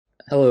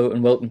Hello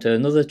and welcome to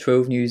another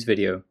Trove News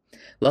video.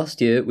 Last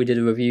year we did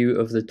a review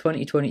of the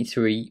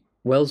 2023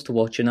 wells to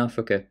watch in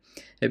Africa.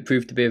 It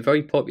proved to be a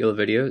very popular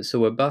video, so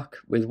we're back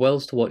with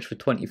wells to watch for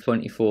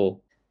 2024.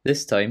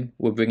 This time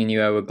we're bringing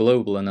you our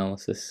global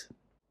analysis.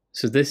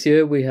 So this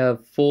year we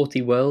have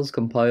 40 wells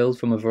compiled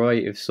from a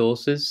variety of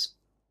sources.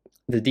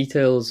 The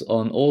details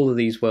on all of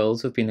these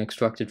wells have been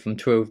extracted from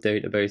Trove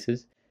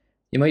databases.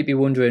 You might be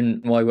wondering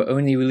why we're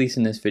only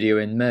releasing this video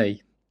in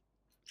May.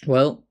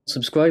 Well,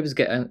 subscribers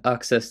get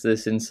access to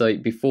this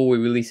insight before we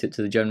release it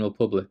to the general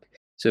public,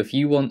 so if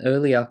you want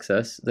early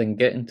access, then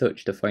get in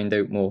touch to find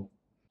out more.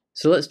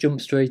 So let's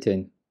jump straight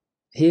in.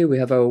 Here we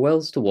have our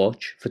wells to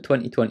watch for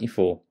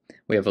 2024.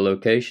 We have a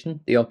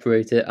location, the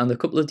operator, and a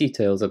couple of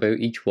details about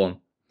each one.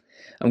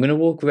 I'm going to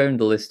walk around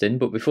the listing,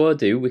 but before I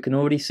do, we can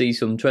already see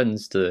some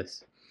trends to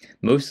this.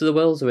 Most of the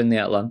wells are in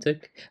the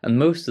Atlantic, and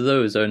most of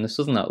those are in the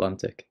Southern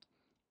Atlantic.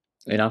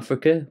 In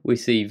Africa, we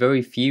see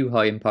very few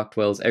high-impact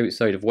wells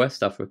outside of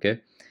West Africa,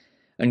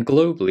 and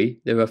globally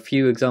there are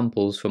few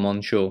examples from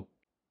onshore,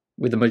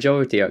 with the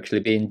majority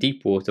actually being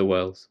deep-water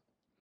wells.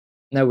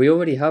 Now we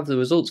already have the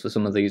results for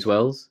some of these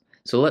wells,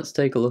 so let's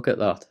take a look at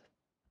that.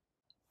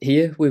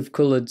 Here we've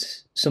coloured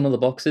some of the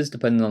boxes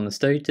depending on the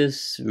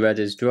status. Red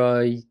is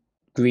dry,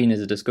 green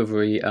is a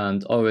discovery,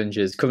 and orange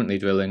is currently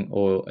drilling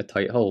or a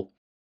tight hole.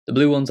 The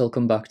blue ones I'll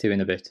come back to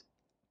in a bit.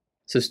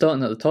 So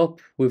starting at the top,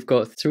 we've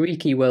got 3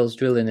 key wells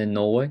drilling in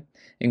Norway,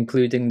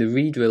 including the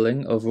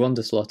re-drilling of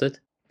Rondeslottet.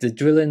 The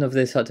drilling of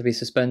this had to be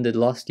suspended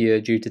last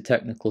year due to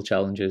technical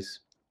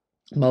challenges.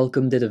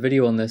 Malcolm did a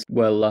video on this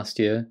well last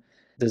year.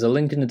 There's a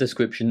link in the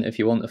description if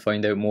you want to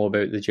find out more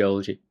about the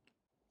geology.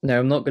 Now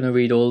I'm not going to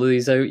read all of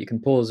these out, you can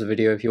pause the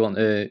video if you want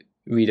to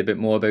read a bit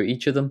more about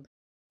each of them.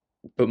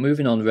 But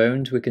moving on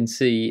round, we can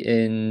see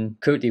in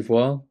Côte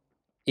d'Ivoire,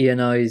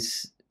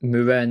 ENI's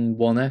Murene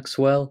 1X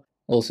well,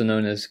 also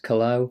known as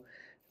Kalau,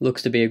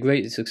 looks to be a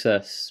great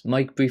success.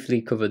 Mike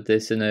briefly covered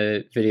this in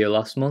a video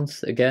last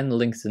month. Again, the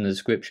link's in the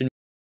description.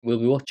 We'll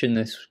be watching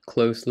this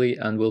closely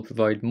and we'll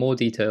provide more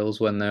details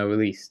when they're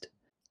released.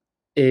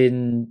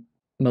 In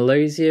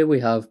Malaysia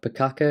we have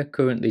Pakaka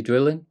currently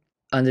drilling,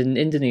 and in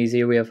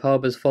Indonesia we have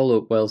Harbour's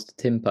follow-up wells to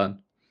Timpan.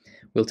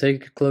 We'll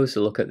take a closer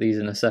look at these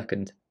in a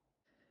second.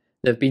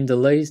 There have been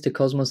delays to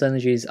Cosmos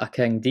Energy's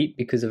Akeng Deep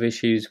because of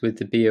issues with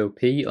the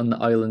BOP on the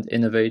island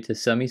Innovator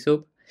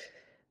semi-sub.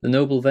 The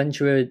Noble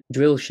Venturer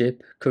drill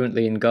ship,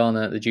 currently in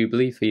Ghana at the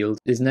Jubilee field,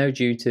 is now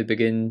due to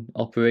begin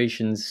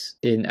operations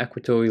in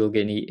Equatorial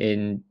Guinea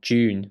in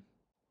June.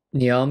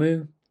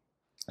 Niamu,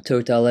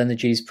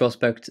 TotalEnergies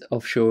prospect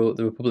offshore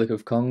the Republic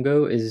of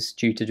Congo, is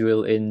due to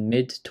drill in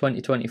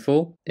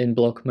mid-2024 in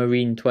block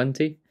Murene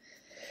 20.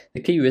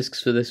 The key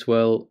risks for this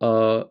well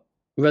are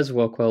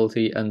reservoir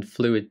quality and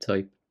fluid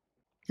type.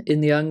 In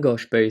the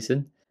Angoche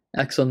Basin,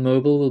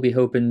 ExxonMobil will be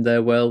hoping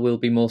their well will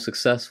be more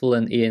successful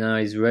than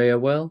ENI's Raia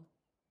well.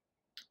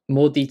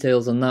 More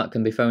details on that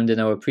can be found in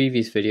our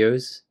previous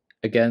videos.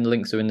 Again,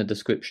 links are in the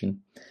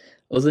description.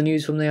 Other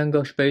news from the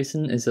Angoche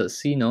Basin is that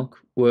CNOOC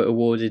were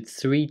awarded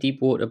 3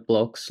 deepwater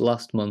blocks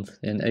last month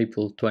in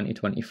April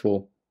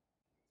 2024.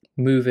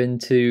 Moving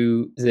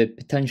to the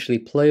potentially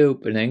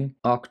play-opening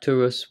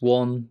Arcturus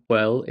 1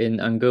 well in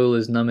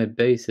Angola's Namib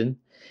Basin,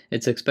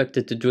 it's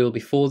expected to drill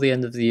before the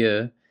end of the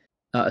year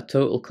at a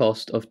total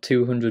cost of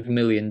 $200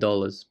 million.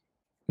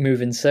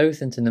 Moving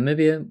south into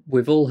Namibia,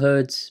 we've all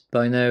heard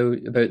by now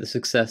about the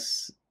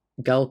success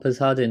Galp has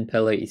had in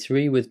Pel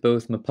 83 with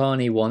both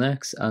Mopani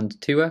 1X and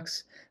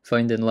 2X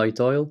finding light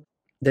oil.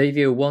 The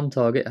AVO1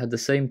 target had the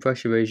same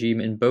pressure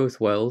regime in both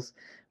wells,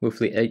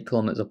 roughly 8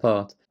 km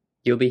apart.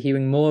 You'll be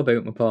hearing more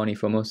about Mopani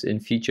from us in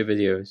future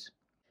videos.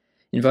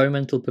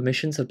 Environmental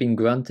permissions have been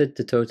granted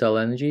to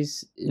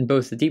TotalEnergies in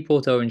both the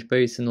Deepwater Orange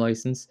Basin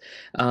licence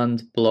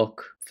and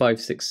Block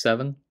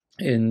 567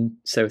 in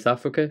South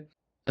Africa,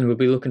 and we'll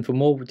be looking for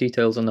more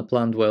details on the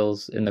planned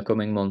wells in the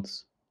coming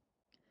months.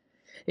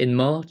 In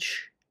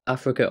March,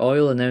 Africa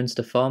Oil announced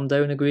a farm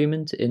down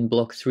agreement in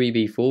Block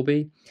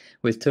 3B-4B,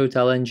 with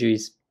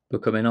TotalEnergies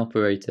becoming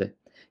operator.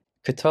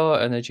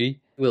 Qatar Energy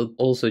will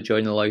also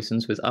join the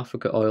licence, with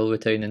Africa Oil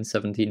retaining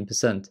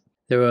 17%.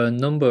 There are a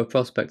number of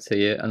prospects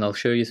here, and I'll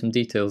show you some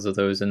details of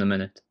those in a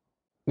minute.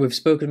 We've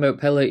spoken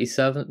about Pel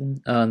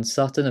 87 and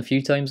Saturn a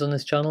few times on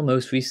this channel,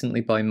 most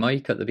recently by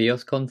Mike at the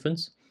BIOS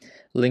conference.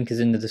 Link is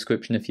in the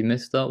description if you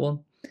missed that one,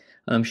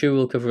 and I'm sure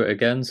we'll cover it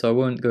again, so I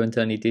won't go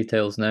into any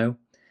details now.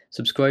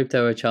 Subscribe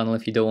to our channel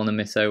if you don't want to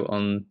miss out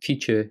on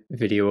future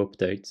video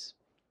updates.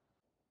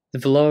 The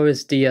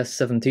Valaris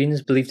DS-17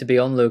 is believed to be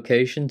on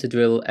location to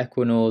drill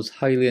Equinor's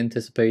highly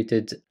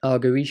anticipated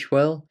Argerich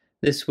well.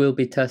 This will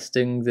be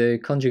testing the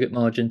conjugate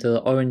margin to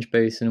the Orange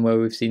Basin, where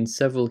we've seen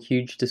several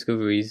huge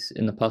discoveries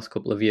in the past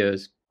couple of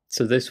years,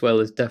 so this well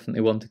is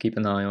definitely one to keep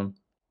an eye on.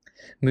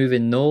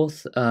 Moving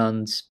north,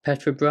 and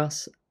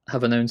Petrobras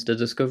have announced a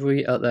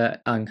discovery at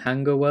their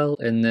Anhanga well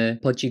in the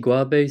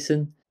Potiguar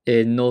Basin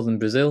in northern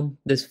Brazil.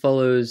 This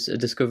follows a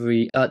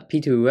discovery at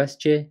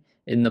Pituresche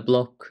in the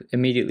block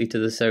immediately to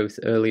the south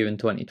earlier in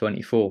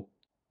 2024.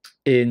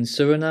 In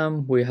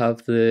Suriname, we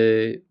have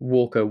the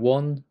Walker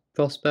 1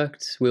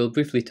 prospect. We'll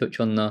briefly touch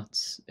on that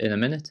in a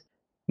minute.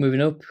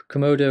 Moving up,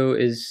 Komodo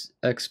is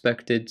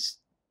expected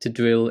to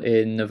drill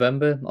in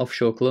November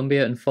offshore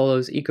Colombia and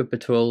follows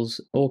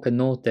Ecopetrol's Orca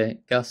Norte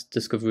gas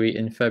discovery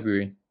in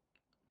February.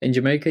 In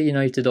Jamaica,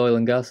 United Oil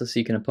and Gas are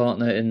seeking a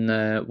partner in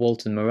their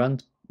Walton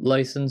Morant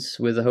license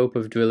with the hope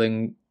of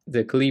drilling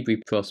the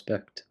Colibri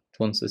prospect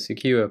once they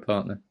secure a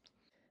partner.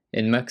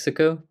 In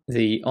Mexico,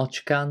 the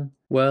Ochcan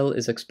well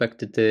is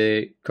expected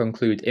to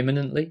conclude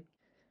imminently.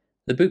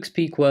 The Books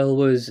Peak well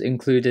was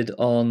included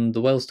on the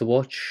wells to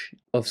watch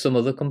of some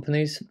other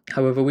companies.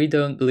 However, we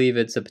don't believe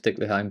it's a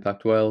particularly high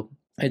impact well.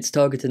 It's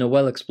targeting a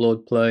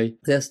well-explored play.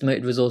 The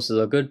estimated resources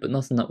are good, but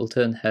nothing that will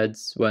turn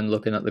heads when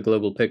looking at the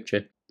global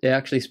picture. It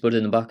actually spud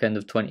in the back end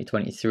of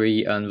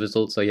 2023 and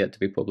results are yet to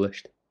be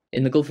published.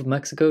 In the Gulf of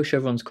Mexico,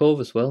 Chevron's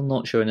Corvus well,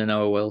 not shown in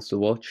our wells to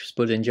watch,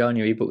 spud in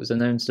January but was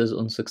announced as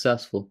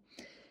unsuccessful.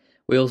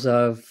 We also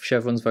have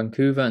Chevron's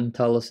Vancouver and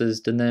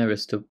Talos's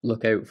Daenerys to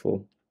look out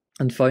for.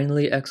 And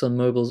finally,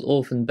 ExxonMobil's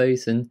Orphan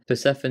Basin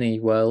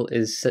Persephone well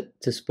is set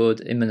to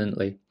spud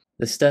imminently.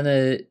 The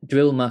Stena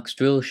DrillMax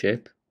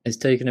drillship is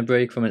taking a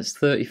break from its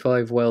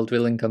 35-well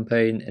drilling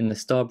campaign in the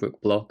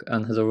Starbrook block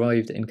and has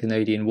arrived in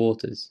Canadian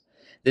waters.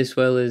 This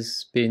well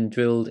is being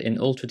drilled in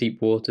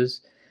ultra-deep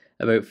waters,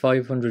 about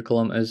 500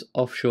 kilometres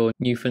offshore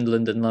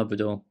Newfoundland and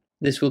Labrador.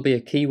 This will be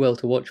a key well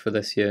to watch for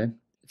this year.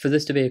 For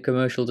this to be a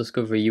commercial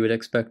discovery, you would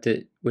expect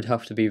it would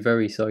have to be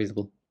very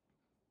sizable.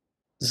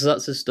 So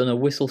that's just done a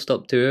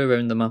whistle-stop tour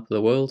around the map of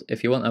the world.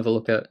 If you want to have a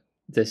look at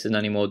this in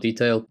any more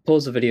detail,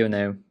 pause the video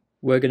now.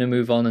 We're going to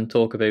move on and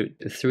talk about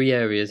the 3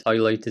 areas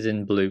highlighted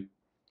in blue.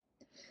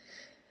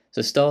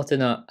 So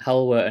starting at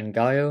Halwa and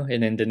Gayo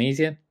in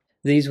Indonesia.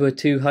 These were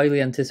 2 highly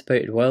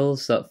anticipated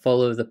wells that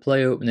follow the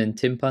play opening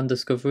Timpan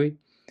discovery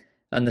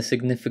and the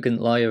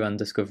significant Layaran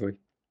discovery.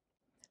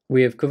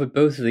 We have covered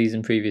both of these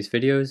in previous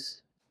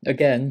videos.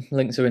 Again,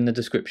 links are in the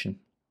description.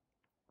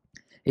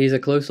 Here's a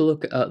closer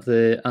look at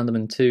the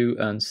Andaman 2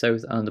 and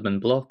South Andaman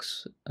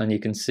blocks, and you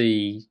can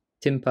see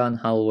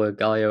Timpan, Halwa,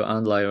 Gayo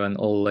and Layaran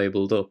all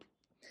labelled up.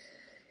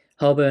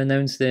 Harbour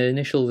announced their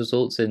initial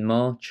results in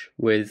March,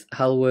 with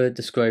Halwa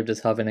described as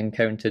having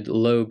encountered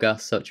low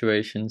gas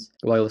saturations,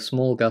 while a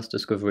small gas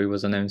discovery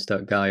was announced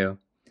at Gayo.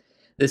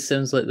 This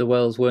sounds like the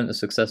wells weren't as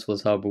successful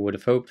as Harbour would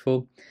have hoped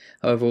for,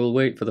 however we'll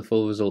wait for the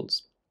full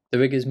results. The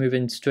rig is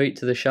moving straight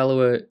to the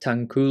shallower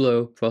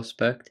Tangkulo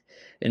prospect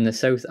in the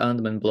South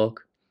Andaman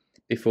block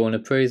before an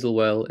appraisal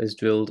well is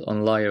drilled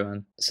on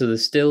Layaran, so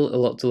there's still a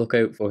lot to look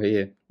out for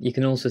here. You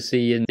can also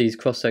see in these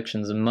cross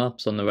sections and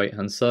maps on the right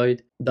hand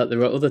side that there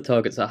are other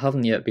targets that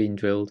haven't yet been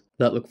drilled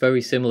that look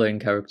very similar in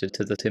character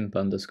to the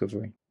Timpan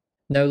discovery.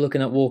 Now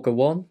looking at Walker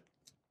 1,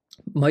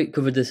 Mike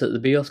covered this at the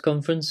BIOS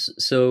conference,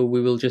 so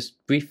we will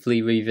just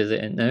briefly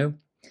revisit it now.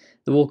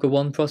 The Walker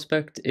 1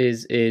 prospect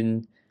is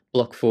in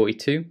Block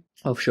 42,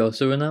 offshore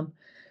Suriname.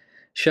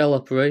 Shell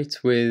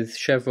operates with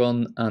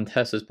Chevron and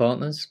Hess as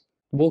partners.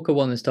 Walker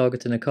 1 is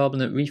targeting a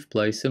carbonate reef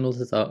play similar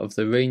to that of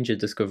the Ranger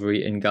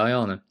discovery in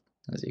Guyana,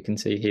 as you can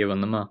see here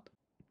on the map.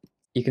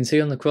 You can see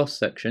on the cross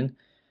section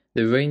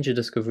the Ranger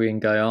discovery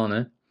in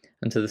Guyana,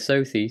 and to the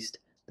southeast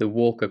the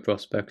Walker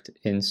prospect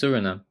in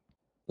Suriname.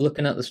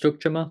 Looking at the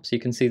structure maps, you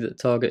can see that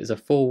the target is a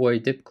 4-way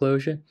dip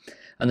closure,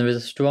 and there is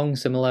a strong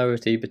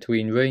similarity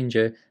between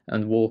Ranger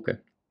and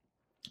Walker.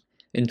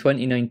 In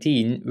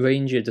 2019,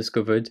 Ranger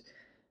discovered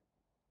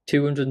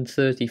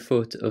 230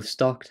 foot of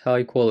stacked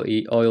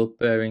high-quality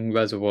oil-bearing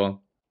reservoir.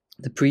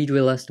 The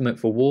pre-drill estimate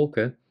for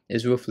Walker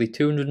is roughly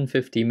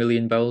 250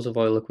 million barrels of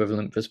oil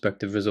equivalent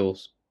prospective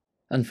resource.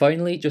 And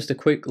finally, just a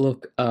quick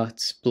look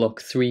at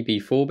Block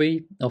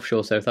 3B4B,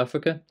 offshore South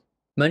Africa.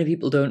 Many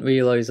people don't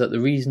realise that the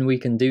reason we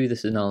can do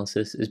this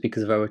analysis is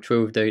because of our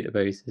TROVE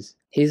databases.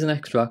 Here's an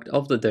extract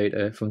of the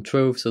data from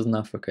TROVE Southern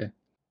Africa.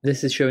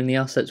 This is showing the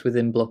assets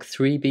within Block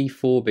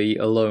 3B4B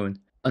alone,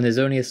 and is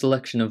only a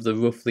selection of the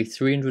roughly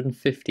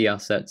 350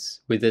 assets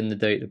within the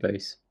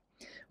database.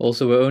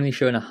 Also, we're only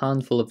showing a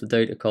handful of the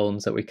data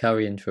columns that we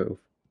carry in TROVE.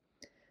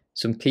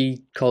 Some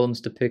key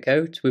columns to pick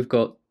out: we've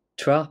got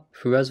trap,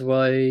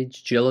 reservoir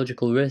age,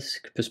 geological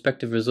risk,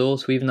 prospective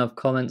resource. We even have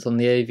comments on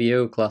the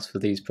AVO class for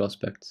these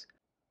prospects.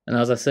 And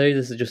as I say,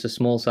 this is just a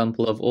small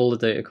sample of all the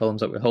data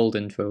columns that we hold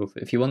in TROVE.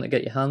 If you want to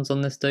get your hands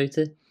on this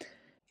data,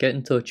 get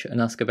in touch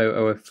and ask about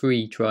our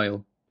free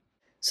trial.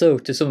 So,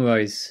 to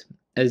summarise,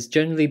 it has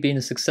generally been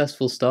a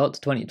successful start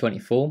to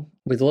 2024,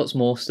 with lots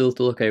more still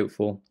to look out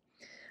for.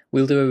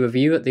 We'll do a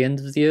review at the end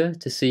of the year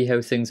to see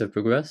how things have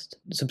progressed.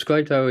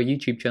 Subscribe to our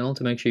YouTube channel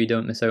to make sure you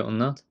don't miss out on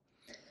that.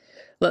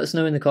 Let us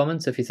know in the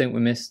comments if you think we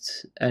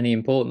missed any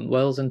important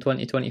wells in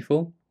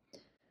 2024.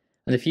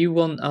 And if you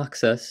want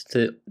access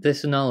to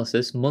this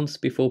analysis months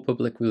before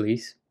public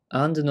release,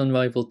 and an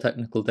unrivaled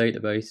technical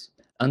database,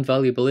 and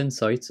valuable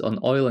insights on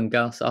oil and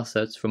gas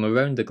assets from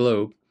around the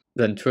globe,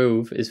 then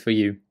TROVE is for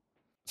you.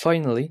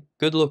 Finally,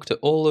 good luck to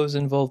all those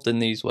involved in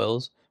these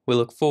wells. We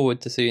look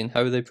forward to seeing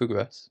how they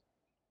progress.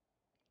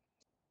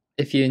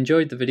 If you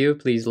enjoyed the video,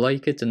 please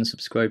like it and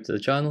subscribe to the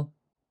channel.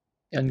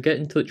 And get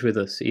in touch with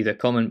us, either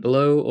comment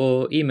below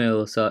or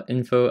email us at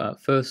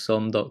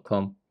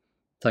info@firstsom.com.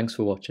 Thanks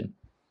for watching.